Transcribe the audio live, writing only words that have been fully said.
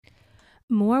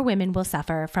more women will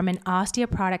suffer from an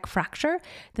osteoporotic fracture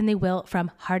than they will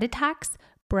from heart attacks,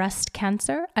 breast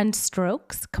cancer, and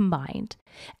strokes combined.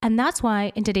 And that's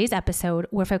why in today's episode,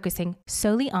 we're focusing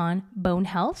solely on bone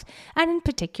health and in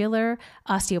particular,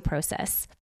 osteoporosis.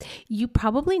 You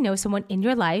probably know someone in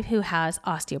your life who has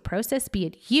osteoporosis, be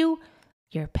it you,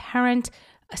 your parent,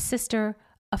 a sister,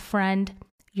 a friend,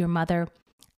 your mother.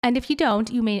 And if you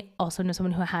don't, you may also know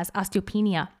someone who has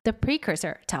osteopenia, the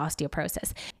precursor to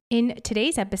osteoporosis. In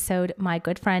today's episode, my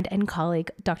good friend and colleague,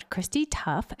 Dr. Christy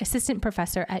Tuff, assistant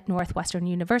professor at Northwestern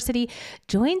University,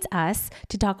 joins us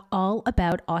to talk all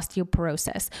about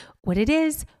osteoporosis, what it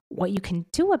is, what you can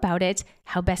do about it,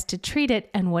 how best to treat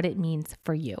it, and what it means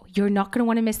for you. You're not going to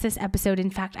want to miss this episode. In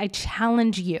fact, I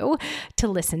challenge you to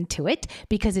listen to it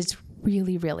because it's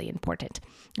really, really important.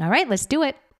 All right, let's do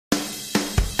it.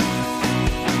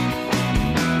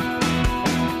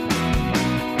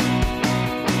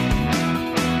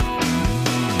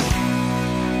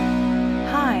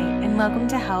 Welcome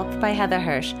to Health by Heather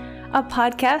Hirsch, a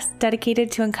podcast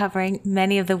dedicated to uncovering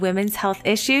many of the women's health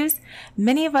issues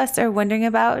many of us are wondering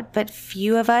about, but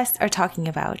few of us are talking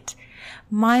about.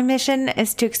 My mission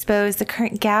is to expose the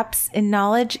current gaps in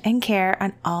knowledge and care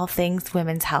on all things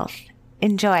women's health.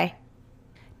 Enjoy.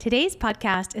 Today's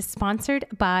podcast is sponsored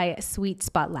by Sweet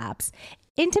Spot Labs.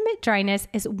 Intimate dryness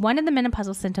is one of the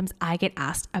menopausal symptoms I get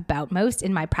asked about most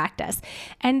in my practice.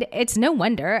 And it's no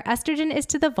wonder. Estrogen is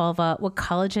to the vulva what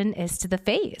collagen is to the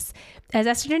face. As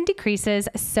estrogen decreases,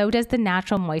 so does the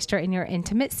natural moisture in your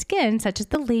intimate skin, such as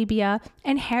the labia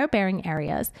and hair-bearing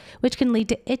areas, which can lead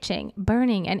to itching,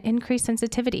 burning, and increased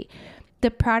sensitivity. The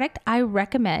product I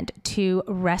recommend to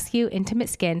rescue intimate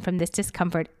skin from this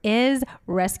discomfort is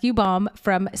Rescue Balm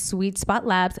from Sweet Spot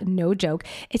Labs. No joke.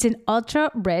 It's an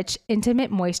ultra-rich,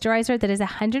 intimate moisturizer that is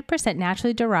 100%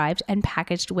 naturally derived and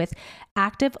packaged with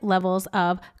active levels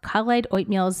of colloid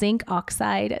oatmeal, zinc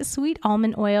oxide, sweet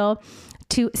almond oil,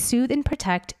 to soothe and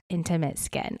protect intimate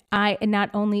skin. I not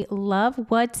only love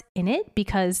what's in it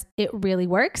because it really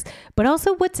works, but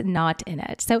also what's not in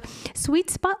it. So Sweet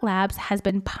Spot Labs has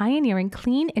been pioneering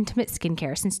clean, intimate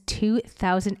skincare since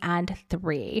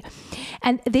 2003.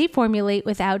 And they formulate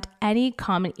without any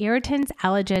common irritants,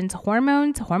 allergens,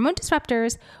 hormones, hormone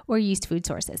disruptors, or yeast food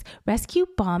sources. Rescue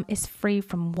Balm is free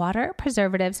from water,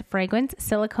 preservatives, fragrance,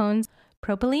 silicones,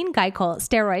 propylene glycol,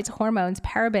 steroids, hormones,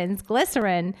 parabens,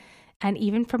 glycerin, and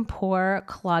even from pore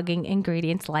clogging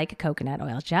ingredients like coconut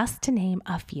oil, just to name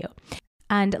a few.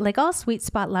 And like all Sweet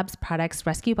Spot Labs products,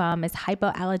 Rescue Balm is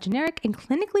hypoallergenic and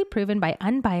clinically proven by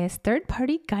unbiased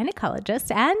third-party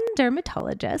gynecologists and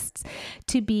dermatologists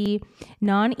to be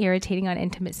non-irritating on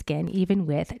intimate skin, even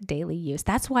with daily use.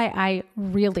 That's why I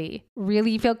really,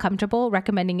 really feel comfortable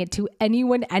recommending it to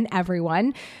anyone and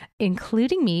everyone,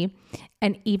 including me,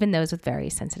 and even those with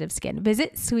very sensitive skin.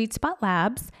 Visit Sweet Spot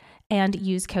Labs and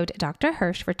use code Dr.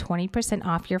 Hirsch for 20%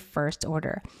 off your first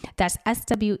order. That's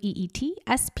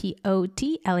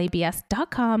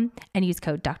SWEETSPOTLABS.com and use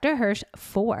code Dr. Hirsch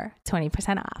for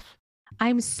 20% off.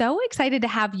 I'm so excited to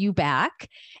have you back.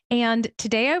 And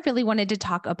today I really wanted to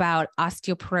talk about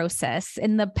osteoporosis.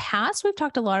 In the past, we've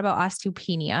talked a lot about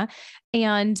osteopenia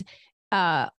and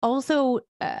also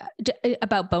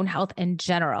about bone health in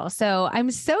general. So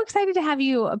I'm so excited to have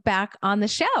you back on the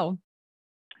show.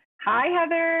 Hi,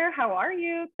 Heather. How are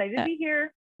you? Excited to be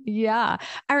here. Yeah.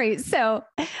 All right. So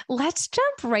let's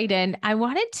jump right in. I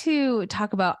wanted to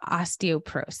talk about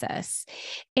osteoporosis,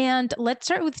 and let's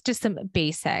start with just some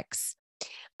basics.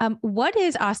 What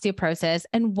is osteoporosis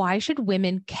and why should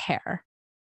women care?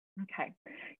 Okay.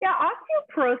 Yeah.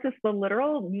 Osteoporosis, the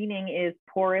literal meaning is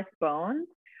porous bones.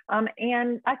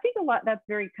 And I think that's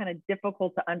very kind of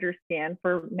difficult to understand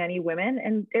for many women.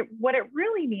 And what it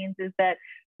really means is that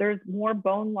there's more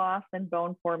bone loss than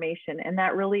bone formation. And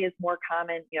that really is more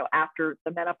common, after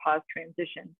the menopause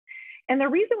transition. And the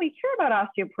reason we care about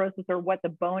osteoporosis or what the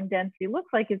bone density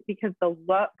looks like is because the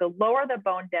lower the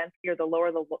bone density or the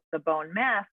lower the bone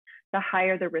mass, the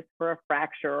higher the risk for a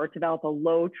fracture or develop a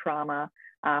low trauma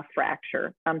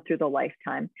fracture through the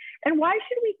lifetime. And why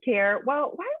should we care?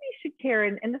 Well, why we should care,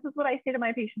 and this is what I say to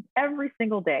my patients every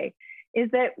single day, is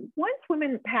that once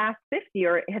women pass 50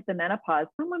 or hit the menopause,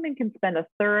 some women can spend a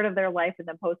third of their life in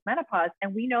the postmenopause,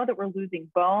 and we know that we're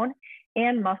losing bone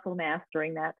and muscle mass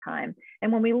during that time.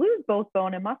 And when we lose both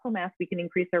bone and muscle mass, we can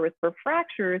increase our risk for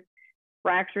fractures.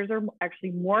 Fractures are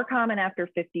actually more common after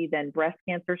 50 than breast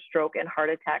cancer, stroke, and heart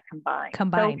attack combined.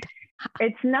 Combined.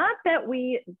 It's not that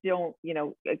we don't,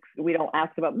 we don't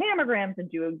ask about mammograms and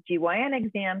do GYN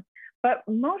exams, but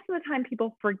most of the time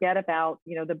people forget about,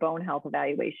 the bone health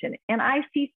evaluation. And I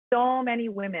see so many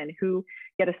women who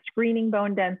get a screening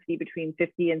bone density between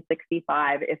 50 and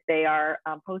 65 if they are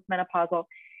postmenopausal,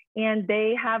 and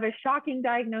they have a shocking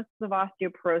diagnosis of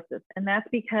osteoporosis. And that's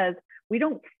because we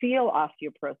don't feel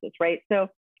osteoporosis, right? So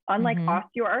unlike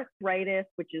osteoarthritis,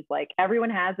 which is like everyone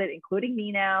has it, including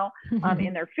me now,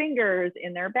 in their fingers,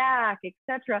 in their back,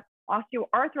 etc.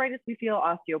 Osteoarthritis, we feel.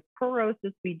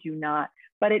 Osteoporosis, we do not.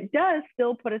 But it does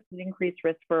still put us at increased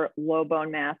risk for low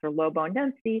bone mass or low bone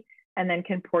density, and then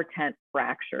can portend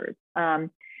fractures. And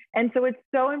so it's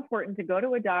so important to go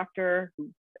to a doctor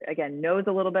who, again, knows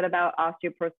a little bit about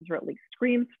osteoporosis, or at least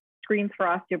screens for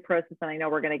osteoporosis. And I know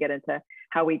we're going to get into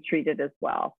how we treat it as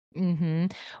well.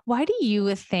 Why do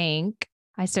you think,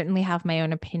 I certainly have my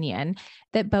own opinion,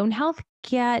 that bone health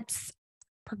gets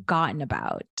forgotten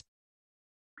about?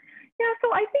 Yeah,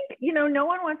 so I think, no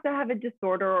one wants to have a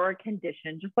disorder or a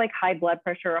condition, just like high blood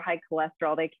pressure or high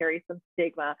cholesterol, they carry some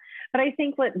stigma. But I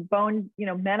think what bone,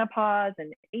 menopause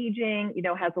and aging,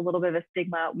 has a little bit of a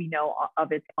stigma we know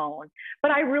of its own.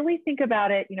 But I really think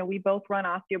about it, we both run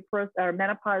osteoporosis or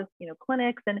menopause,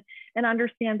 clinics, and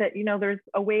understand that, there's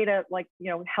a way to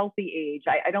healthy age.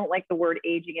 I don't like the word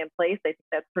aging in place. I think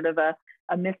that's sort of a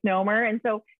misnomer. And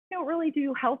so really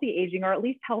do healthy aging, or at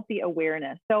least healthy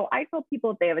awareness. So I tell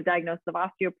people if they have a diagnosis of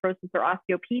osteoporosis or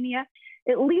osteopenia,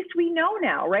 at least we know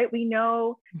now, right? We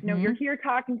know, you're here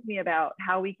talking to me about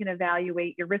how we can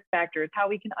evaluate your risk factors, how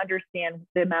we can understand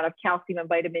the amount of calcium and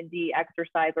vitamin D,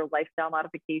 exercise or lifestyle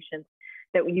modifications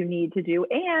that you need to do,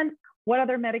 and what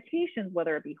other medications,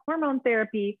 whether it be hormone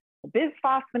therapy,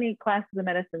 bisphosphonate classes of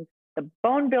medicines, the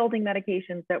bone building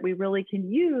medications that we really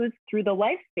can use through the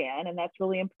lifespan. And that's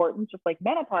really important. Just like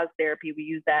menopause therapy, we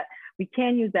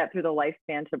can use that through the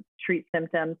lifespan to treat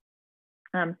symptoms.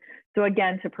 So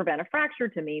again, to prevent a fracture,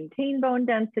 to maintain bone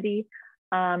density,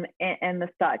 and the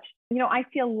such. I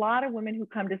see a lot of women who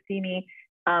come to see me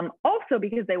also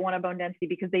because they want a bone density,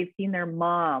 because they've seen their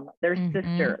mom, their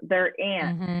sister, their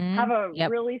aunt have a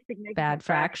really significant bad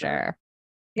fracture.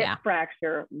 Hip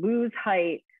fracture, lose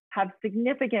height, have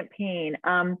significant pain.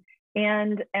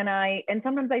 And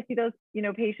sometimes I see those,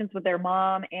 patients with their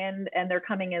mom, and they're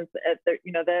coming as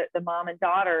the mom and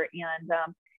daughter.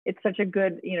 And it's such a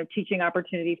good, teaching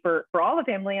opportunity for all the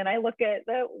family. And I look at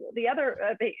the other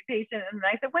patient, and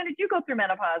I said, when did you go through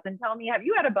menopause? And tell me, have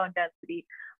you had a bone density?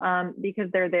 Because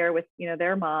they're there with,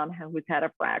 their mom who's had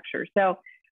a fracture. So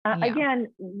again,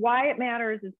 why it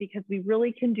matters is because we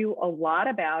really can do a lot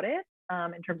about it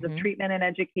in terms of treatment and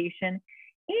education.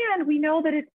 And we know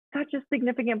that it's such a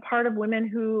significant part of women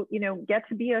who, get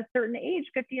to be a certain age,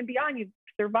 50 and beyond. You've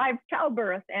survived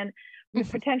childbirth, and you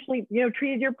potentially,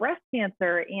 treated your breast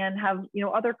cancer, and have,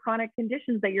 other chronic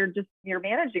conditions that you're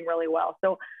managing really well.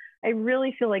 So I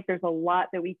really feel like there's a lot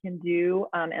that we can do,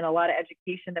 and a lot of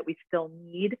education that we still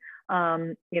need,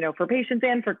 for patients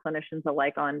and for clinicians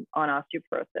alike on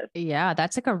osteoporosis. Yeah,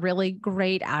 that's like a really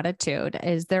great attitude.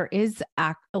 There is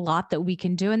a lot that we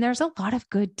can do, and there's a lot of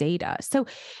good data. So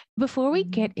before we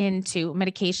get into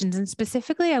medications, and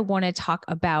specifically, I want to talk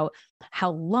about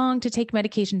how long to take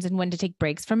medications and when to take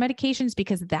breaks from medications,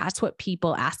 because that's what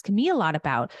people ask me a lot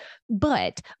about.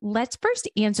 But let's first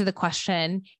answer the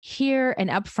question here and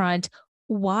upfront: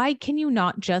 why can you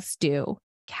not just do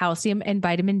calcium and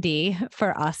vitamin D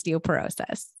for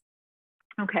osteoporosis?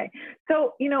 Okay.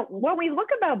 So, when we look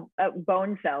about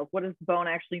bone cells, what is bone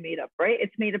actually made of, right?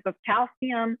 It's made up of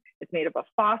calcium, it's made up of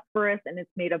phosphorus, and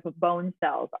it's made up of bone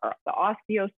cells, the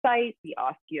osteocyte, the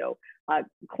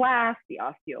osteoclast, the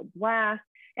osteoblast.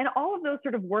 And all of those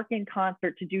sort of work in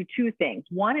concert to do two things.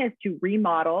 One is to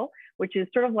remodel, which is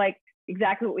sort of like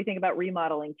exactly what we think about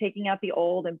remodeling, taking out the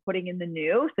old and putting in the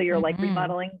new. So you're like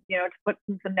remodeling, to put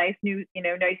some nice new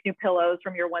pillows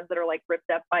from your ones that are like ripped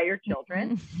up by your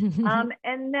children.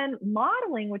 And then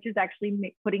modeling, which is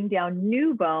actually putting down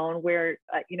new bone where,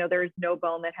 there is no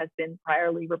bone that has been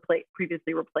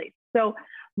previously replaced. So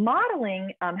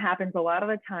modeling happens a lot of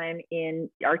the time in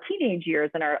our teenage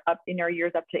years and our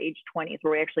years up to age 20s,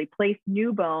 where we actually place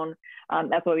new bone.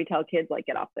 That's why we tell kids, like,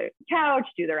 get off the couch,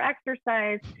 do their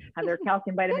exercise, have their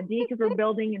calcium, vitamin D, because we're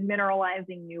building and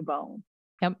mineralizing new bone.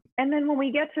 Yep. And then when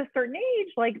we get to a certain age,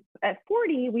 like at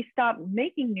 40, we stop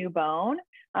making new bone,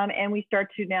 and we start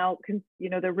to now,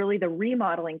 the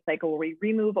remodeling cycle where we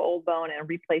remove old bone and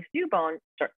replace new bone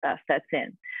sets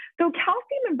in. So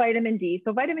calcium and vitamin D.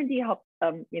 So vitamin D helps,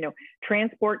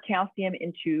 transport calcium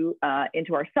into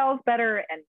our cells better,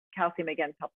 and calcium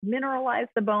again helps mineralize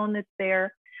the bone that's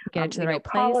there. Get it to the right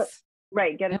place.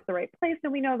 right, get it Yep. to the right place.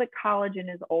 And we know that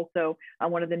collagen is also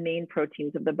one of the main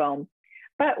proteins of the bone.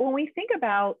 But when we think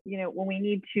about, when we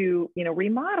need to,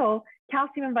 remodel,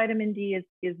 calcium and vitamin D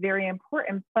is very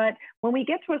important. But when we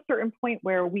get to a certain point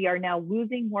where we are now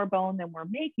losing more bone than we're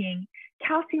making,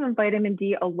 calcium and vitamin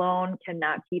D alone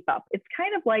cannot keep up. It's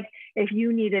kind of like if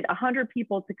you needed 100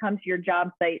 people to come to your job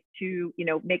site to,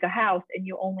 make a house and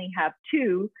you only have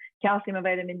two, calcium and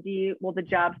vitamin D, well, the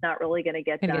job's not really going to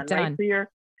get done, right? So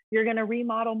you're going to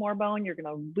remodel more bone, you're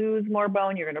going to lose more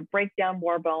bone, you're going to break down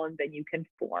more bone than you can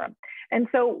form. And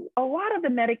so a lot of the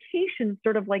medications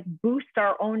sort of like boost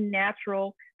our own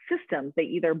natural systems. They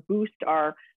either boost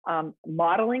our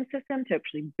modeling system to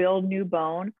actually build new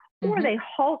bone, or they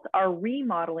halt our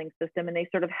remodeling system and they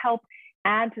sort of help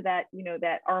add to that,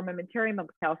 that armamentarium of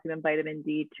calcium and vitamin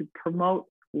D to promote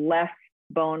less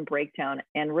bone breakdown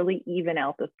and really even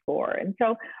out the score. And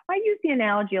so I use the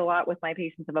analogy a lot with my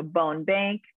patients of a bone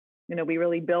bank. We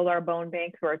really build our bone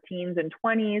bank through our teens and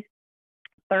 20s,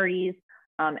 30s,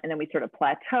 and then we sort of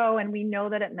plateau. And we know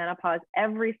that at menopause,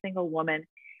 every single woman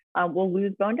will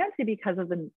lose bone density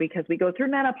because we go through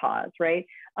menopause, right?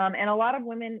 And a lot of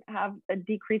women have a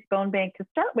decreased bone bank to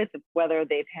start with, whether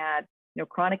they've had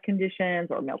chronic conditions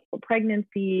or multiple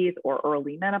pregnancies or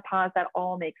early menopause. That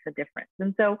all makes a difference.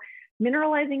 And so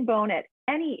mineralizing bone at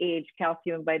any age,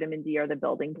 calcium and vitamin D are the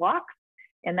building blocks.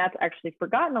 And that's actually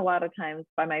forgotten a lot of times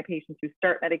by my patients who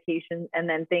start medications and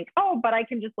then think, oh, but I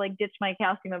can just like ditch my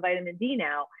calcium and vitamin D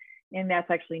now. And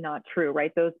that's actually not true,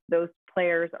 right? Those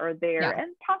players are there. Yeah.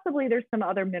 And possibly there's some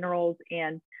other minerals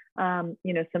and,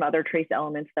 some other trace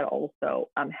elements that also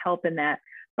help in that.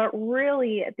 But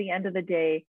really, at the end of the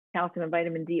day, calcium and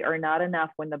vitamin D are not enough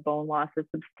when the bone loss is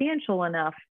substantial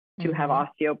enough to have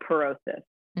osteoporosis.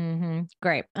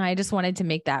 Great. I just wanted to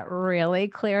make that really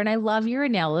clear. And I love your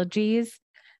analogies.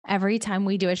 Every time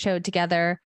we do a show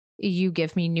together, you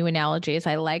give me new analogies.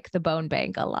 I like the bone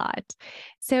bank a lot.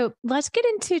 So let's get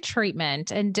into treatment.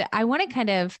 And I want to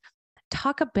kind of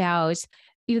talk about,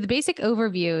 the basic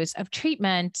overviews of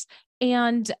treatment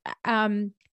and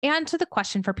to the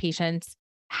question for patients,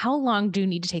 how long do you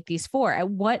need to take these for?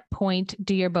 At what point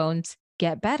do your bones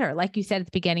get better? Like you said at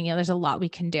the beginning, there's a lot we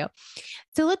can do.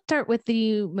 So let's start with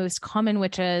the most common,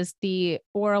 which is the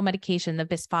oral medication, the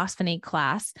bisphosphonate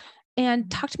class.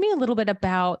 And talk to me a little bit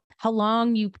about how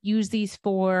long you use these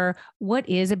for, what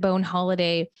is a bone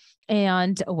holiday,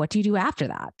 and what do you do after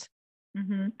that?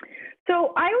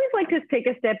 So I always like to take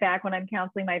a step back when I'm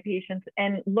counseling my patients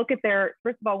and look at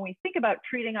first of all, when we think about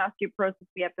treating osteoporosis,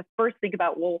 we have to first think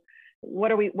about, well,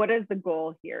 what is the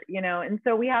goal here? And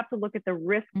so we have to look at the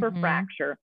risk for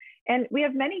fracture. And we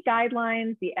have many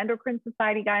guidelines, the Endocrine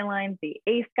Society guidelines, the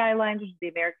ACE guidelines, which is the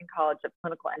American College of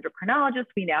Clinical Endocrinologists.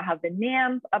 We now have the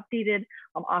NAMS updated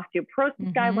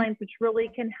osteoporosis guidelines, which really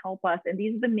can help us. And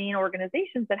these are the main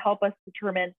organizations that help us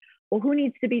determine, well, who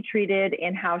needs to be treated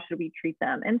and how should we treat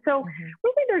them? And so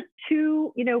really there's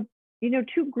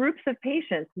two groups of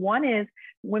patients. One is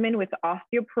women with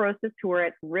osteoporosis who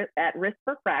are at risk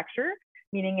for fracture,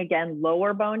 meaning again,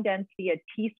 lower bone density, a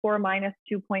T-score minus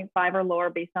 2.5 or lower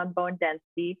based on bone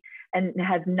density, and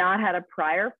has not had a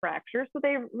prior fracture. So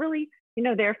they really,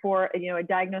 therefore, a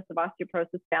diagnosis of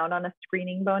osteoporosis found on a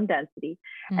screening bone density.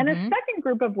 And a second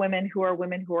group of women who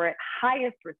are at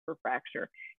highest risk for fracture.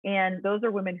 And those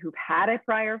are women who've had a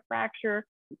prior fracture,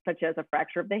 such as a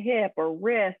fracture of the hip or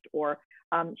wrist or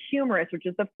humerus, which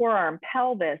is the forearm,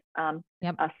 pelvis,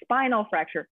 a spinal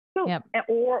fracture. So,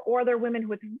 or they're women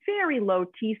with very low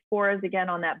T-scores. Again,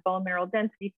 on that bone mineral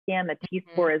density scan, the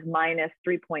T-score is minus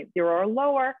 3.0 or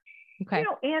lower. Okay.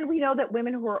 And we know that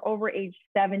women who are over age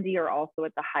 70 are also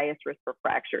at the highest risk for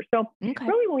fracture. So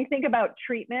really, when we think about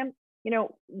treatment,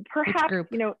 perhaps,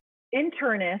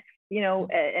 internists,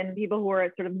 and people who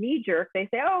are sort of knee-jerk, they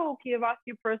say, oh, if you have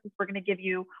osteoporosis, we're going to give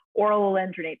you oral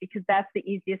alendronate because that's the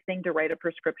easiest thing to write a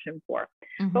prescription for.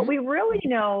 But we really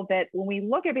know that when we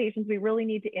look at patients, we really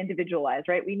need to individualize,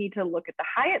 right? We need to look at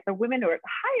the women who are at the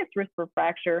highest risk for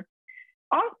fracture.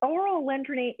 Oral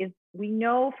alendronate we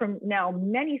know from now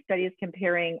many studies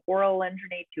comparing oral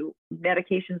alendronate to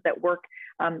medications that work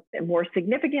more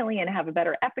significantly and have a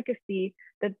better efficacy,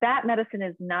 that medicine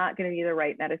is not going to be the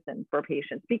right medicine for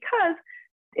patients because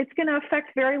it's going to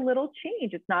affect very little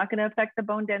change. It's not going to affect the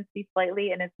bone density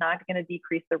slightly, and it's not going to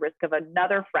decrease the risk of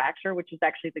another fracture, which is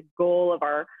actually the goal of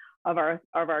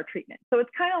our treatment. So it's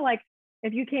kind of like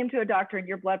if you came to a doctor and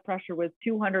your blood pressure was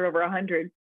 200 over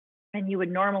 100, and you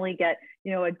would normally get,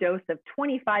 a dose of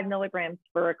 25 milligrams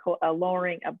for a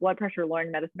blood pressure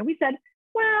lowering medicine. And we said,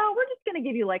 well, we're just going to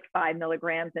give you like 5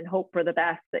 milligrams and hope for the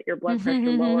best that your blood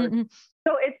pressure lowers.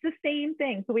 So it's the same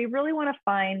thing. So we really want to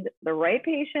find the right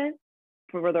patient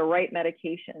for the right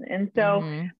medication. And so,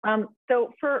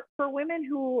 so for women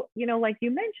who, like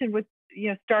you mentioned, with,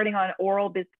 starting on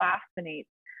oral bisphosphonates,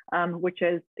 which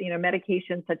is,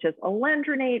 medications such as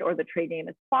alendronate, or the trade name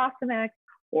is Fosamax,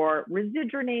 or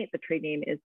risedronate, the trade name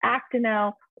is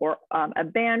Actonel, or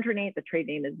abandronate, the trade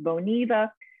name is Boniva.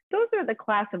 Those are the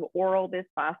class of oral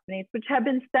bisphosphonates, which have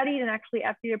been studied and actually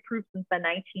FDA approved since the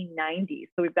 1990s.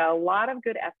 So we've got a lot of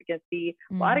good efficacy,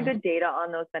 a lot of good data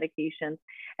on those medications.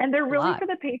 And they're really for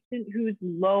the patient who's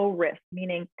low risk,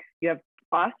 meaning you have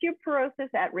osteoporosis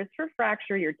at risk for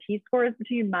fracture, your T-score is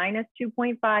between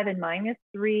 -2.5 and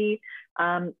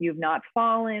 -3. You've not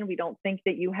fallen. We don't think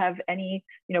that you have any,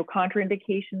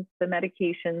 contraindications to the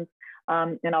medications.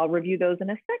 And I'll review those in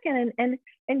a second.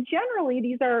 And generally,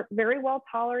 these are very well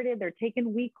tolerated. They're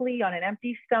taken weekly on an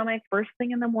empty stomach. First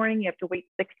thing in the morning, you have to wait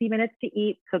 60 minutes to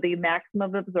eat, so the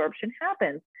maximum absorption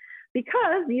happens.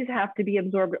 Because these have to be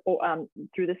absorbed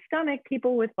through the stomach,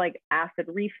 people with like acid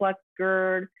reflux,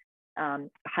 GERD,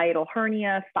 hiatal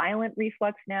hernia, silent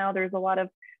reflux. Now there's a lot of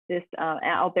this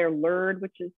out there, LERD,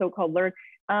 which is so-called LERD.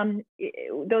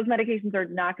 Those medications are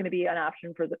not going to be an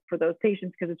option for those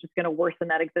patients, because it's just going to worsen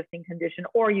that existing condition,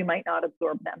 or you might not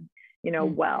absorb them,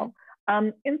 well.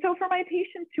 And so for my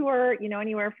patients who are,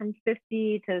 anywhere from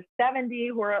 50 to 70,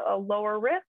 who are a lower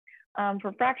risk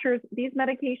for fractures, these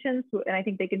medications, and I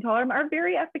think they can tolerate them, are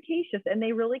very efficacious, and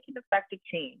they really can affect a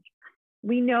change.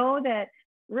 We know that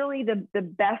really the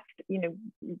best,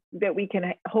 that we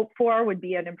can hope for would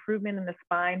be an improvement in the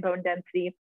spine bone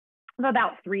density of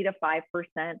about 3 to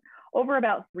 5% over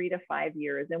about 3 to 5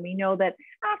 years. And we know that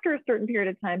after a certain period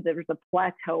of time, there's a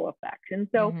plateau effect. And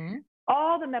so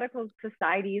all the medical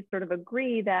societies sort of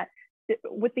agree that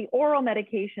with the oral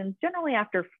medications, generally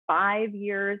after 5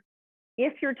 years,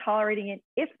 if you're tolerating it,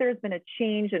 if there's been a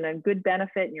change and a good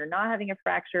benefit and you're not having a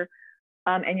fracture,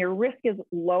 and your risk is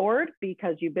lowered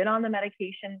because you've been on the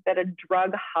medication, that a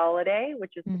drug holiday,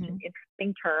 which is such an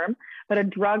interesting term, but a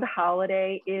drug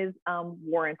holiday is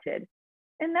warranted.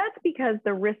 And that's because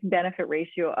the risk-benefit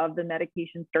ratio of the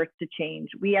medication starts to change.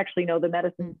 We actually know the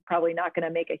medicine is probably not going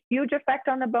to make a huge effect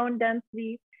on the bone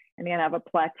density, and going to have a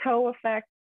plateau effect,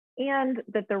 and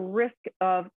that the risk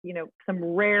of, some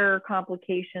rare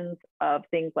complications of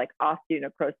things like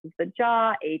osteonecrosis of the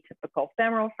jaw, atypical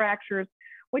femoral fractures,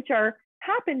 which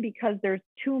happen because there's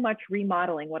too much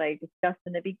remodeling. What I discussed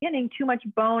in the beginning, too much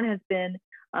bone has been,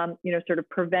 sort of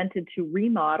prevented to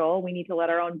remodel. We need to let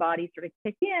our own body sort of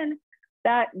kick in.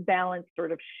 That balance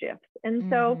sort of shifts. And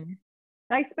so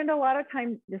I spend a lot of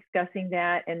time discussing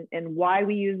that and why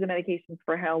we use the medications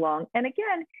for how long. And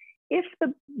again, if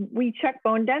we check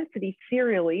bone density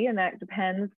serially, and that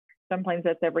depends, sometimes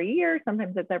that's every year,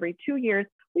 sometimes that's every 2 years,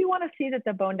 we want to see that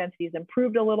the bone density has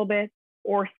improved a little bit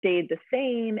or stayed the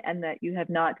same, and that you have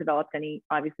not developed any,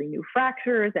 obviously, new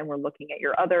fractures. And we're looking at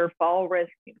your other fall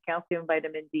risk, calcium,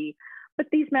 vitamin D. But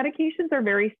these medications are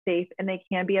very safe, and they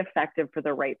can be effective for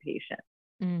the right patient.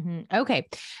 Okay.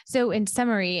 So in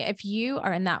summary, if you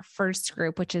are in that first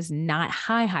group, which is not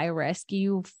high risk,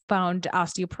 you found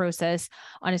osteoporosis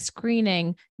on a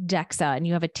screening DEXA, and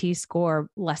you have a T-score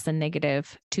less than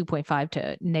 -2.5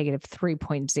 to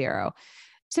 -3.0.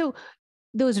 So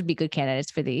those would be good candidates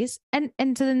for these. And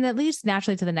so then that leads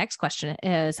naturally to the next question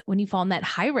is, when you fall in that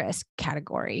high risk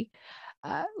category,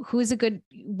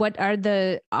 what are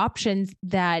the options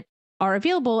that are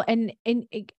available? And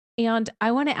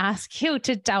I want to ask you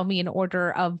to tell me in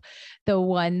order of the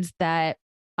ones that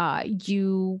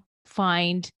you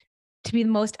find to be the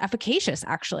most efficacious,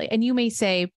 actually. And you may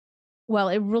say, well,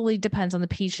 it really depends on the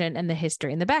patient and the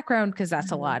history and the background, because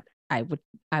that's a lot.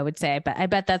 I would say, but I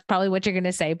bet that's probably what you're going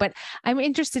to say. But I'm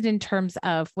interested in terms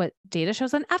of what data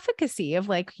shows on efficacy of,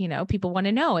 like, people want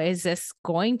to know, is this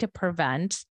going to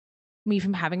prevent me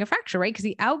from having a fracture, right? Because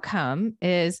the outcome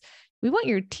is we want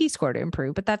your T-score to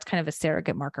improve, but that's kind of a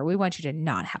surrogate marker. We want you to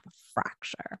not have a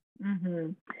fracture.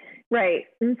 Right.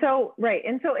 And so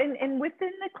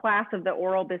within the class of the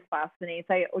oral bisphosphonates,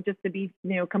 just to be,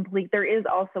 complete, there is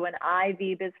also an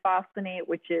IV bisphosphonate,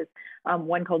 which is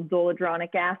one called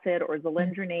zoledronic acid or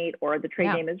zolendronate, or the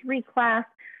trade name is Reclass.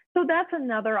 So that's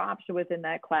another option within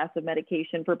that class of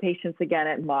medication for patients, again,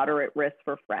 at moderate risk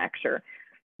for fracture.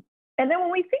 And then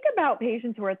when we think about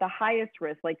patients who are at the highest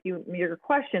risk, like your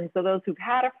question, so those who've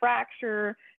had a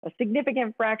fracture, a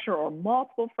significant fracture or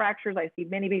multiple fractures. I see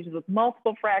many patients with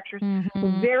multiple fractures,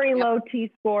 Mm-hmm. very low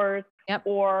T-scores, Yep.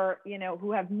 or,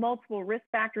 who have multiple risk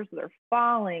factors. So they're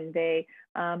falling. They,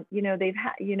 they've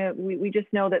had, we just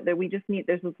know that we just need,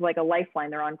 there's like a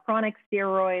lifeline. They're on chronic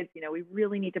steroids. We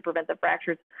really need to prevent the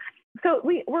fractures. So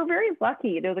we're very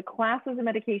lucky. The classes of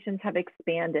medications have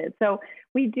expanded. So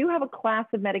we do have a class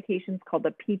of medications called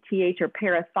the PTH or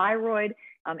parathyroid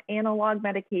analog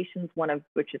medications, one of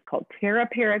which is called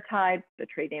teriparatide. The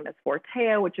trade name is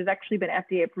Forteo, which has actually been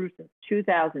FDA approved since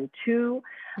 2002.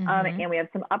 And we have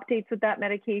some updates with that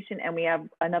medication. And we have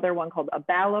another one called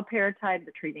abaloparatide.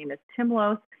 The trade name is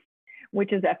Tymlos,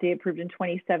 which is FDA approved in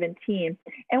 2017.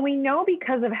 And we know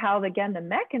because of how, again, the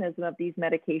mechanism of these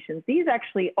medications, these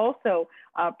actually also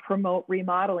promote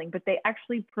remodeling, but they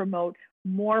actually promote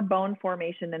more bone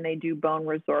formation than they do bone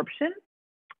resorption.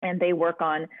 And they work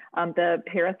on the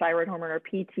parathyroid hormone, or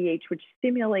PTH, which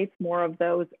stimulates more of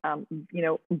those,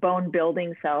 bone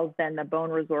building cells than the bone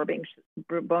resorbing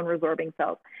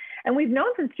cells. And we've known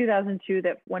since 2002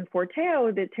 that when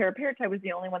Forteo, the teriparatide, was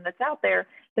the only one that's out there,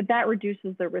 that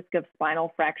reduces the risk of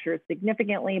spinal fractures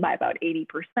significantly by about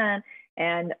 80%.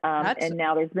 And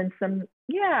now there's been some,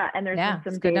 been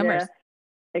some data. Numbers.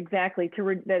 Exactly,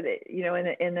 in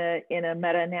a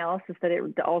meta-analysis, that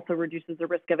it also reduces the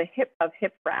risk of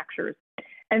hip fractures,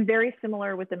 and very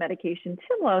similar with the medication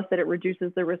Tymlos, that it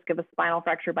reduces the risk of a spinal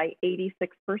fracture by 86%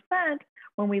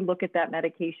 when we look at that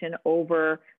medication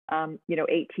over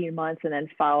 18 months, and then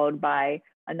followed by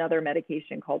another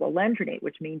medication called alendronate,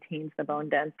 which maintains the bone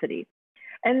density.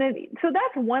 And then, so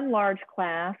that's one large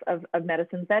class of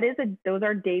medicines. Those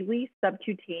are daily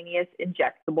subcutaneous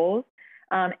injectables.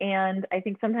 And I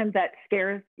think sometimes that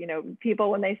scares,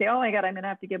 people when they say, oh my God, I'm going to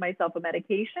have to give myself a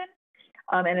medication,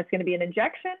 and it's going to be an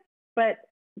injection. But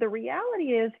the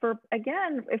reality is,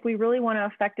 if we really want to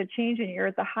affect a change and you're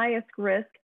at the highest risk,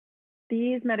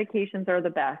 these medications are the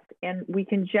best, and we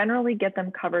can generally get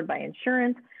them covered by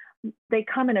insurance. They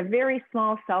come in a very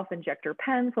small self-injector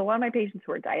pen. So a lot of my patients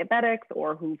who are diabetics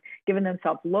or who've given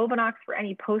themselves Lovenox for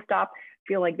any post-op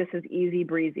feel like this is easy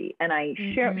breezy. And I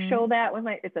show that with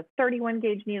it's a 31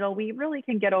 gauge needle. We really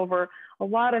can get over a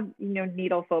lot of,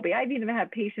 needle phobia. I've even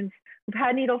had patients who've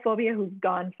had needle phobia who've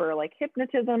gone for like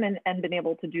hypnotism and been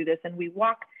able to do this. And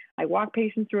I walk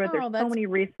patients through it. There's so many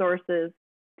resources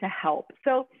to help.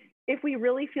 So if we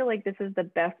really feel like this is the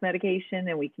best medication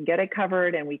and we can get it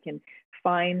covered, and we can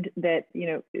find that,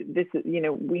 this is,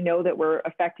 we know that we're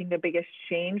affecting the biggest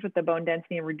change with the bone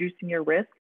density and reducing your risk,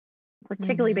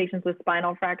 particularly patients with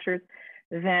spinal fractures,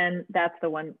 then that's the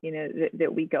one,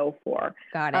 that we go for.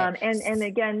 Got it. And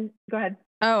again, go ahead.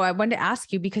 Oh, I wanted to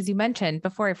ask you, because you mentioned,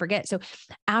 before I forget, so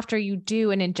after you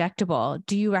do an injectable,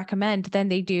 do you recommend then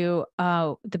they do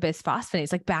the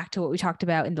bisphosphonates, like back to what we talked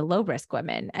about in the low risk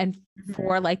women, and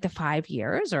for like the 5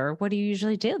 years, or what do you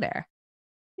usually do there?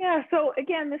 Yeah. So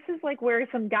again, this is like where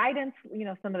some guidance,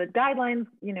 some of the guidelines,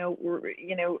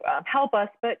 help us,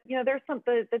 but, there's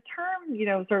the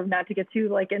term, sort of, not to get too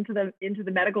like into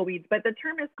the medical weeds, but the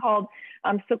term is called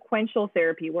sequential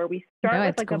therapy, where we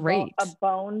start with like a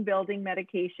bone building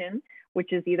medication,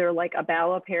 which is either like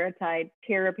abaloparatide,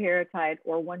 teriparatide,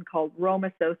 or one called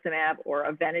romosozumab or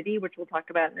Evenity, which we'll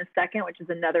talk about in a second, which is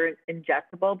another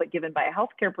injectable, but given by a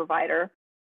healthcare provider.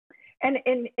 And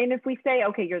if we say,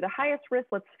 okay, you're the highest risk,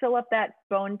 let's fill up that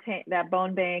bone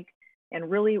bank, and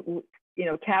really,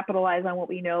 capitalize on what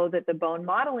we know that the bone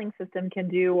modeling system can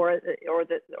do, or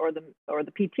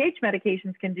the PTH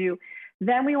medications can do.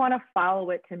 Then we want to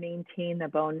follow it to maintain the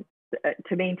bone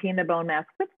mass.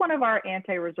 That's one of our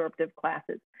anti-resorptive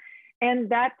classes,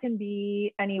 and that can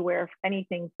be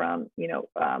anything from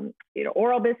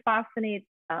oral bisphosphonates.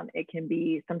 It can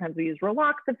be, sometimes we use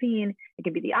raloxifene. It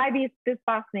can be the IV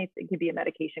bisphosphonates. It can be a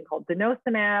medication called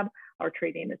denosumab. Our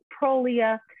trade name is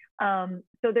Prolia.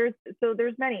 So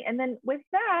there's many. And then with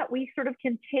that, we sort of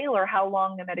can tailor how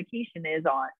long the medication is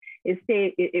on.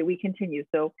 We continue.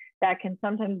 So that can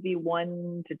sometimes be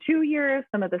 1 to 2 years.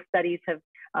 Some of the studies have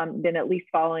been at least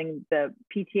following the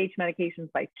PTH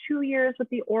medications by 2 years with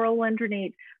the oral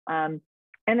alendronate.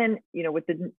 And then, with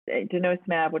the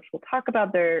denosumab, which we'll talk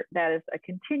about there, that is a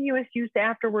continuous use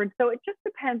afterwards. So it just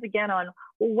depends again on,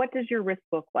 well, what does your risk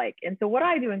look like? And so what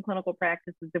I do in clinical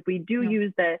practice is, if we do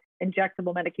use the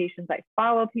injectable medications, I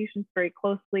follow patients very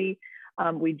closely.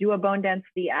 We do a bone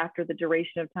density after the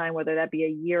duration of time, whether that be a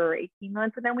year or 18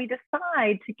 months. And then we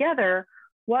decide together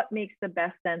what makes the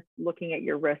best sense looking at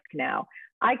your risk now.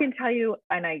 I can tell you,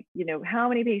 and how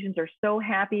many patients are so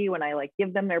happy when I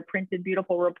give them their printed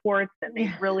beautiful reports, and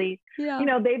they really,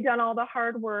 they've done all the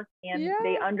hard work, and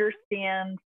they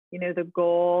understand the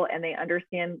goal, and they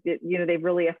understand that, they've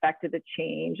really affected the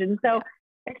change. And so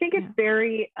I think it's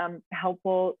very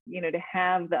helpful, to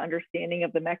have the understanding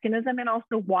of the mechanism and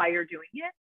also why you're doing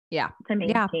it. Yeah. To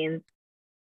maintain.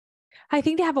 I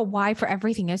think to have a why for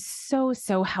everything is so,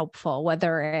 so helpful,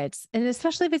 whether it's, and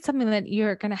especially if it's something that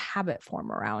you're going to habit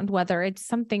form around, whether it's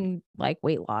something like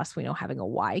weight loss, we know having a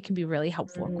why can be really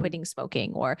helpful in quitting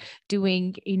smoking or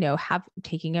doing,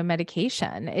 taking a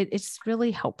medication. It's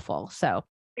really helpful. So,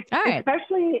 all right.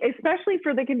 Especially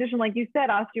for the condition, like you said,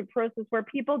 osteoporosis, where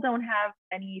people don't have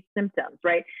any symptoms,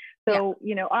 right? So,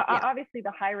 obviously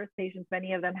the high risk patients,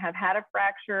 many of them have had a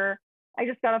fracture. I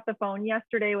just got off the phone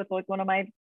yesterday with one of my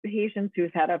patients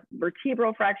who's had a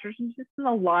vertebral fracture. She's just in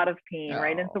a lot of pain,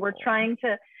 right? And so we're trying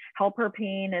to help her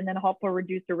pain and then help her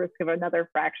reduce the risk of another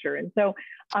fracture. And so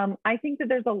I think that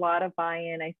there's a lot of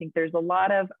buy-in. I think there's a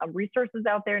lot of resources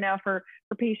out there now for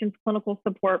patients, clinical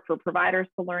support, for providers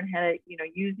to learn how to,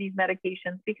 use these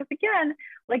medications. Because again,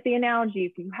 like the analogy,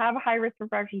 if you have a high risk for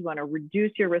fracture, you want to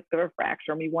reduce your risk of a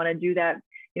fracture. And we want to do that,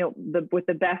 with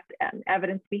the best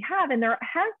evidence we have. And there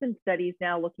has been studies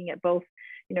now looking at both,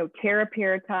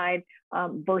 teriparatide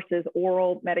versus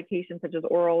oral medications such as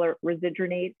oral or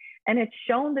Risedronate. And it's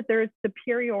shown that there is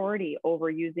superiority over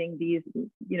using these,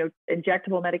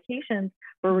 injectable medications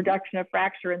for reduction of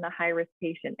fracture in the high-risk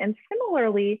patient. And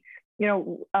similarly,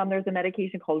 there's a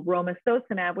medication called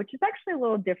romosozumab, which is actually a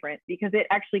little different because it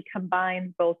actually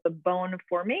combines both the bone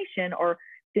formation or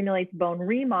stimulates bone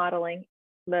remodeling,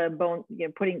 the bone,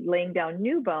 laying down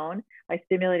new bone by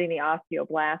stimulating the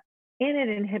osteoblast, and it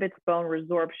inhibits bone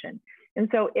resorption. And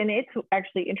it's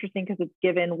actually interesting because it's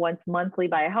given once monthly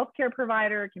by a healthcare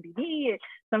provider. It can be me,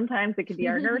 sometimes it can be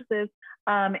our nurses,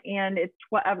 and it's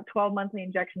 12 monthly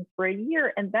injections for a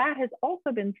year. And that has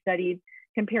also been studied,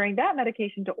 comparing that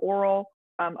medication to oral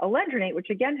alendronate, which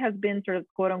again has been sort of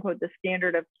quote unquote the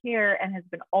standard of care, and has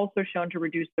been also shown to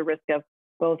reduce the risk of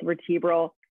both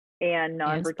vertebral and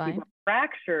non-vertebral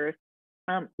fractures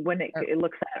when it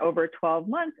looks at over 12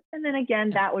 months. And then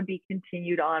again, that would be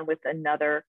continued on with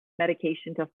another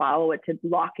medication to follow it to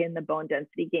lock in the bone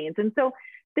density gains. And so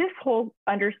this whole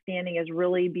understanding is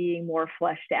really being more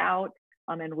fleshed out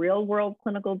in real world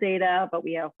clinical data, but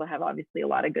we also have obviously a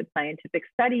lot of good scientific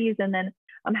studies. And then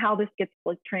how this gets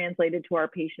translated to our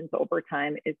patients over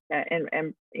time is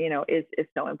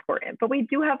so important. But we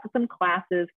do have some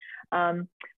classes.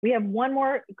 We have one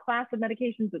more class of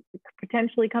medications that's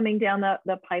potentially coming down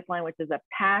the pipeline, which is a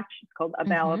patch. It's called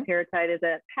abaloparatide. Is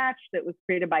a patch that was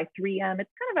created by 3M.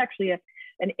 It's kind of actually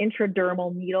an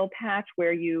intradermal needle patch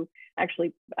where you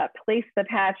actually place the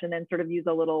patch and then sort of use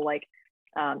a little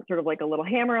sort of like a little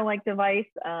hammer-like device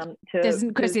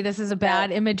Chrissy, this is a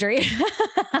bad imagery.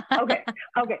 Okay.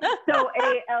 So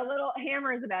a little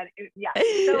hammer is a bad, yeah.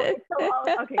 Okay,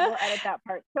 we'll edit that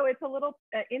part. So it's a little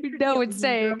no, it's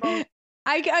saying.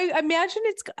 I imagine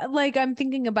it's like, I'm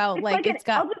thinking about I'll just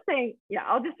say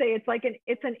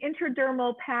it's an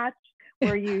intradermal patch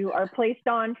where you are placed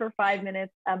on for 5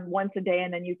 minutes once a day,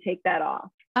 and then you take that off.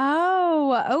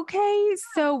 Oh, okay.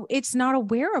 So it's not a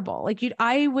wearable.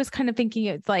 I was kind of thinking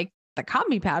it's like the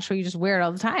Combi patch where you just wear it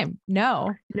all the time.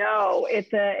 No,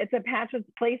 it's a patch that's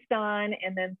placed on,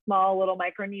 and then small little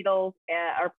micro needles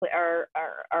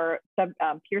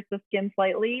pierce the skin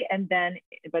slightly, and then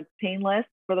but painless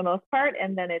for the most part,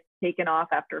 and then it's taken off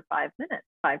after 5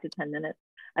 to 10 minutes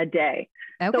a day.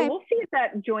 Okay. So we'll see if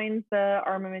that joins the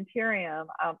armamentarium.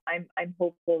 I'm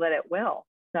hopeful that it will.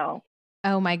 So.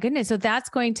 Oh my goodness. So that's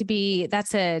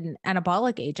an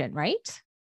anabolic agent, right?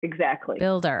 Exactly.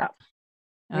 Builder.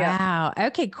 Yeah. Wow.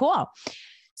 Okay, cool.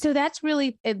 So that's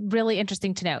really, really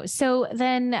interesting to know. So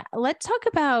then let's talk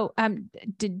about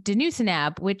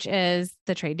denosumab, which is,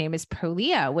 the trade name is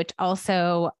Prolia, which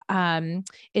also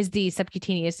is the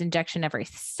subcutaneous injection every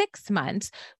 6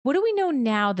 months. What do we know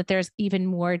now that there's even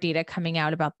more data coming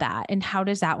out about that? And how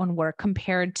does that one work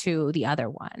compared to the other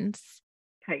ones?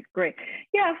 Okay, great.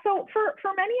 Yeah, so for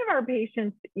many of our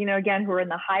patients, again, who are in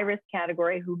the high risk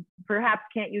category, who perhaps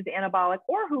can't use anabolic,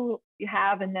 or who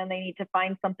have, and then they need to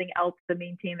find something else to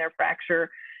maintain their fracture,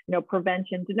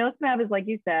 prevention. Denosumab is, like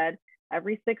you said,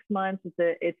 every 6 months.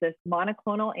 It's a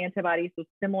monoclonal antibody, so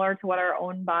similar to what our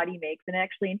own body makes, and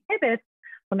actually inhibits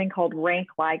something called RANK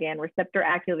ligand, receptor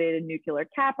activated nuclear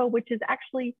kappa, which is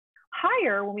actually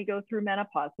higher when we go through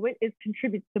menopause. So it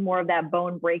contributes to more of that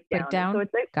bone breakdown. So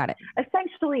it's Got it.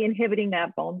 essentially inhibiting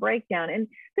that bone breakdown. And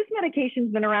this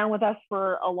medication's been around with us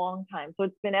for a long time. So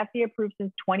it's been FDA approved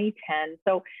since 2010.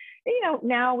 So,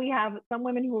 now we have some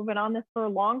women who have been on this for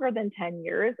longer than 10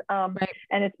 years. Right.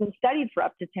 And it's been studied for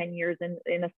up to 10 years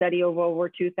in a study of over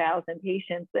 2,000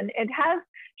 patients. And it has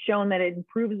shown that it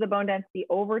improves the bone density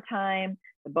over time.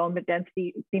 The bone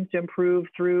density seems to improve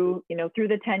through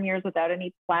the 10 years without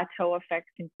any plateau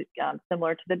effects,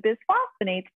 similar to the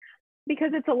bisphosphonates, because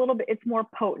it's more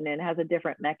potent and has a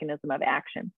different mechanism of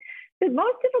action. The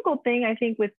most difficult thing, I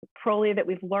think, with Prolia that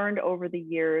we've learned over the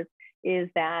years is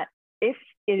that if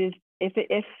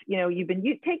you've been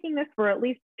taking this for at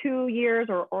least 2 years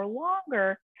or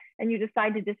longer, and you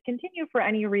decide to discontinue for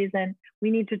any reason,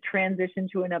 we need to transition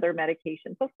to another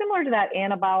medication. So similar to that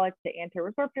anabolic to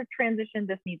anti-resorptive transition,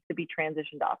 this needs to be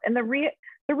transitioned off. And the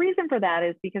reason for that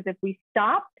is because if we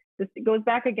stop, this goes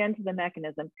back again to the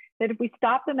mechanism, that if we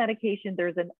stop the medication,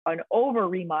 there's an over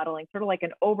remodeling, sort of like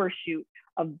an overshoot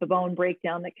of the bone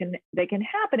breakdown that can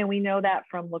happen. And we know that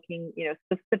from looking,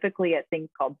 specifically at things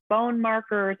called bone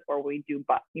markers, or we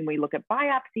look at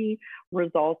biopsy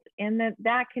results, and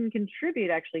that can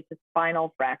contribute actually to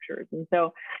spinal fractures. And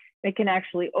so it can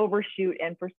actually overshoot.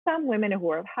 And for some women who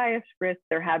are at highest risk,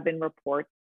 there have been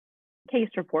case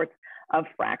reports of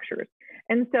fractures.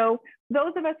 And so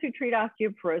those of us who treat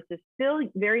osteoporosis still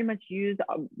very much use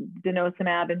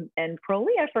denosumab and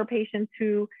Prolia for patients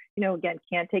who, again,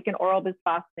 can't take an oral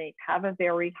bisphosphonate, have a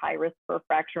very high risk for a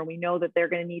fracture. And we know that they're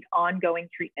going to need ongoing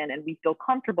treatment, and we feel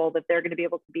comfortable that they're going to be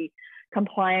able to be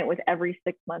compliant with every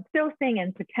 6-month dosing,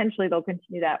 and potentially they'll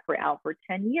continue that for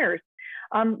 10 years.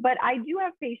 But I do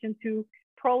have patients who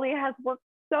Prolia has worked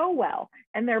so well,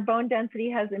 and their bone density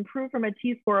has improved from a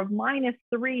T-score of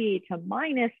 -3 to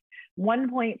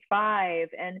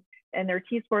 -1.5, and their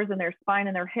T-scores in their spine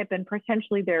and their hip, and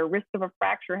potentially their risk of a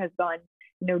fracture has gone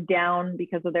down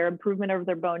because of their improvement of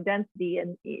their bone density.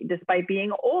 And despite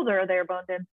being older, their bone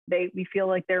density, we feel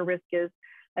like their risk is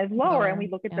lower. And we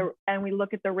look at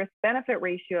the risk benefit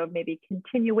ratio of maybe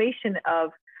continuation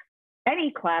of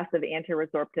any class of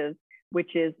anti-resorptives,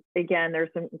 which is, again,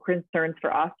 there's some concerns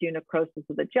for osteonecrosis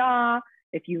of the jaw,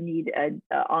 if you need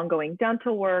ongoing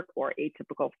dental work, or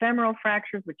atypical femoral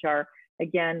fractures, which are,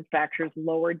 again, fractures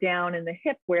lower down in the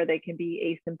hip where they can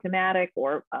be asymptomatic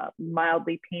or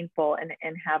mildly painful and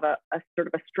have a sort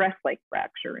of a stress-like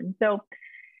fracture. And so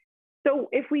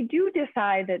if we do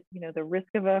decide that, the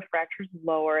risk of a fracture is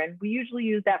lower, and we usually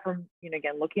use that from,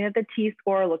 again, looking at the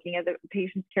T-score, looking at the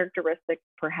patient's characteristics,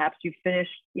 perhaps you finish,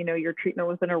 your treatment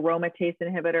with an aromatase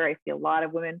inhibitor. I see a lot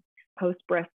of women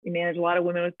manage a lot of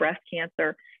women with breast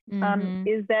cancer,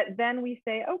 is that then we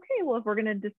say, okay, well, if we're going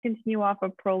to discontinue off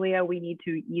of Prolia, we need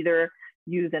to either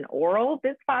use an oral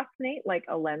bisphosphonate like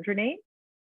alendronate,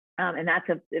 and that's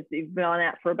if you've been on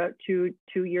that for about two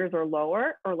years or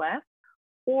lower or less,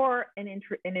 or an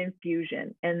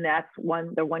infusion, and that's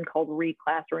the one called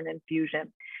Reclass, or an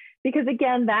infusion. Because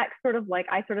again, that sort of like,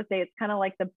 I sort of say it's kind of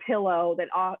like the pillow that,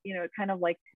 it kind of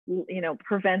like,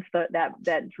 prevents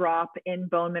that drop in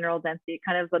bone mineral density. It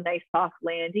kind of is a nice soft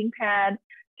landing pad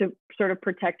to sort of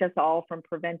protect us all from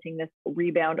preventing this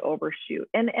rebound overshoot.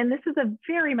 And this is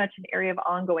very much an area of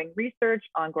ongoing research,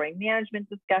 ongoing management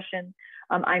discussion.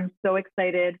 I'm so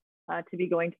excited to be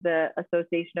going to the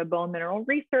Association of Bone Mineral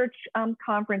Research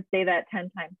conference, Say That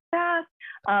 10 Times Fast,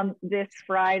 this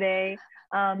Friday.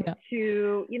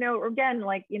 To, again,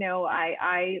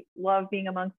 I love being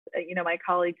amongst, my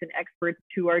colleagues and experts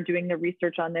who are doing the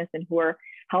research on this, and who are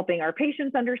helping our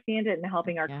patients understand it and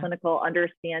helping our clinical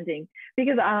understanding,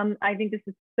 because I think this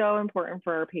is so important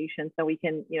for our patients, so we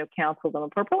can, counsel them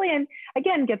appropriately, and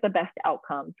again, get the best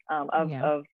outcomes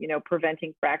of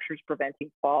preventing fractures,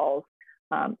 preventing falls,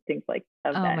 things like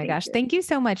that. Oh my gosh. Thank you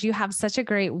so much. You have such a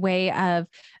great way of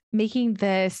making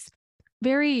this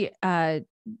very,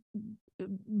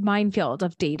 minefield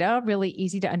of data really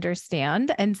easy to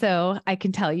understand. And so I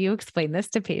can tell you explain this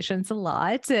to patients a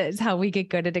lot. It's how we get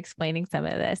good at explaining some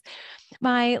of this.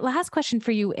 My last question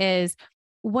for you is,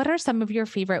 what are some of your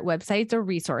favorite websites or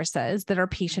resources that are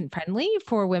patient friendly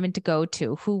for women to go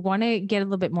to who want to get a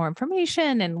little bit more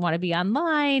information and want to be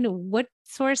online? What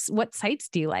sites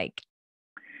do you like?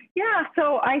 Yeah,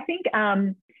 so I think,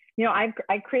 I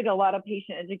create a lot of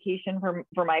patient education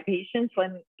for my patients,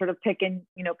 and sort of pick and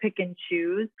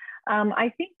choose.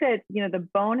 I think that, the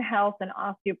Bone Health and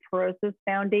Osteoporosis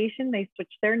Foundation, they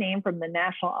switched their name from the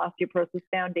National Osteoporosis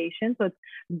Foundation. So it's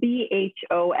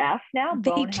BHOF now.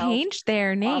 They changed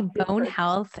their name, Bone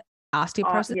Health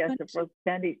Osteoporosis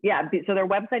Foundation. Yeah, so their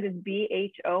website is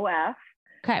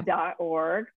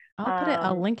bhof.org. I'll put it,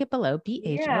 I'll link it below,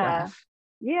 Yeah. BHOF.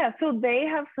 Yeah. So they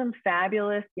have some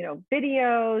fabulous,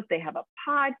 videos. They have a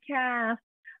podcast.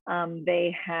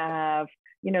 They have,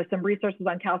 some resources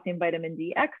on calcium, vitamin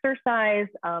D exercise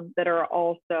that are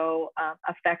also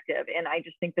effective. And I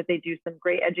just think that they do some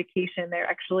great education.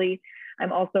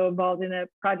 I'm also involved in a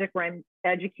project where I'm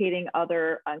educating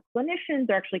other clinicians.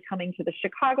 They're actually coming to the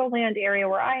Chicagoland area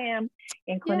where I am,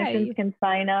 and clinicians can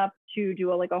sign up to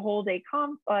do a whole day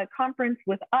conference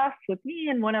with me,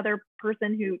 and one other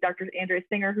person Dr. Andrea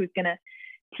Singer, who's going to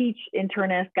teach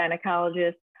internists,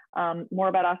 gynecologists, more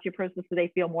about osteoporosis so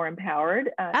they feel more empowered.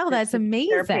 That's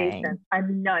amazing.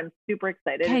 I'm super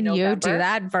excited. Can you do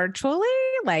that virtually?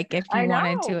 Like if you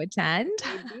wanted to attend?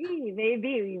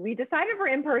 Maybe. We decided for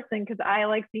in person because I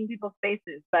like seeing people's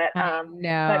faces, but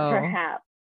perhaps.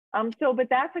 But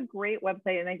that's a great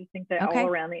website. And I just think that all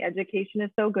around the education is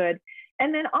so good.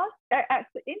 And then also,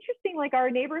 interesting, like our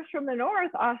neighbors from the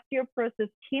north, Osteoporosis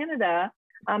Canada,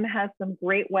 has some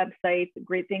great websites,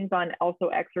 great things on also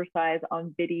exercise,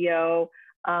 on video.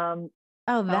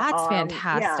 That's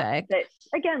fantastic.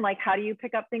 Again, like how do you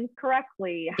pick up things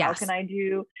correctly? How can I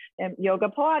do yoga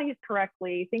Pilates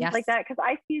correctly? Things like that. Because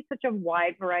I see such a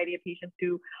wide variety of patients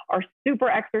who are super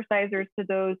exercisers to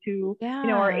those who,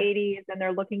 are 80s and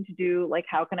they're looking to do like,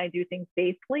 how can I do things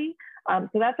safely? So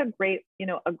that's a great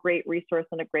resource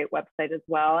and a great website as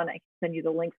well. And I can send you the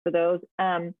links for those.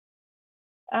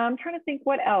 I'm trying to think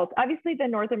what else. Obviously, the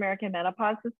North American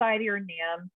Menopause Society, or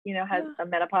NAMS, has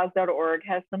menopause.org,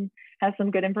 has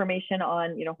some good information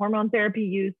on, hormone therapy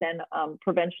use and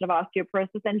prevention of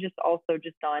osteoporosis, and just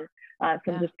on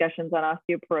some discussions on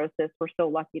osteoporosis. We're so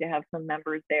lucky to have some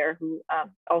members there who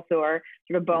also are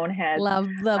sort of boneheads. Love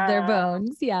their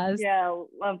bones. Yes. Yeah,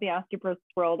 love the osteoporosis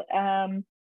world.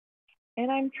 And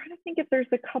I'm trying to think if there's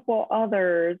a couple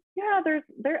others. Yeah,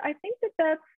 I think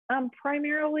that's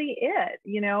primarily it,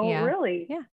 really,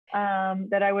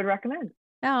 that I would recommend.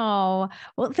 Oh,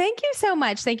 well, thank you so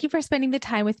much. Thank you for spending the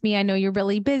time with me. I know you're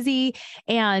really busy,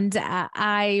 and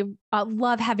I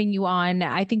love having you on.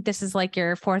 I think this is like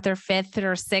your 4th or 5th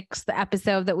or 6th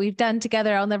episode that we've done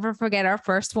together. I'll never forget our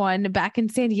first one back in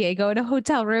San Diego in a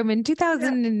hotel room in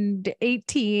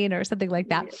 2018 or something like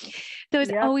that. So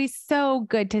it's always so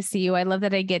good to see you. I love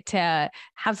that I get to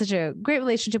have such a great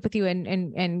relationship with you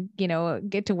and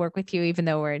get to work with you, even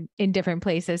though we're in different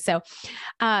places. So,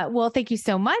 well, thank you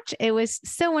so much. It was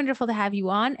so wonderful to have you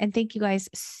on. And thank you guys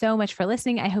so much for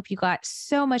listening. I hope you got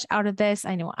so much out of this.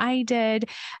 I know I did.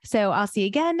 So I'll see you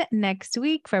again next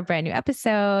week for a brand new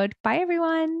episode. Bye,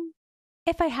 everyone.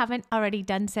 If I haven't already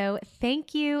done so,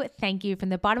 thank you from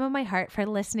the bottom of my heart for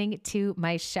listening to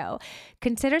my show.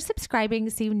 Consider subscribing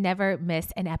so you never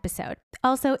miss an episode.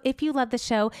 Also, if you love the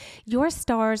show, your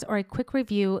stars or a quick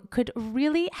review could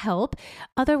really help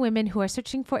other women who are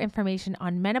searching for information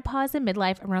on menopause and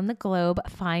midlife around the globe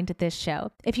find this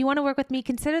show. If you want to work with me,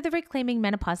 consider the Reclaiming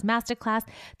Menopause Masterclass.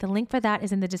 The link for that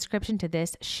is in the description to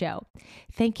this show.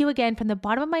 Thank you again from the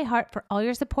bottom of my heart for all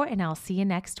your support, and I'll see you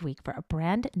next week for a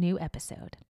brand new episode.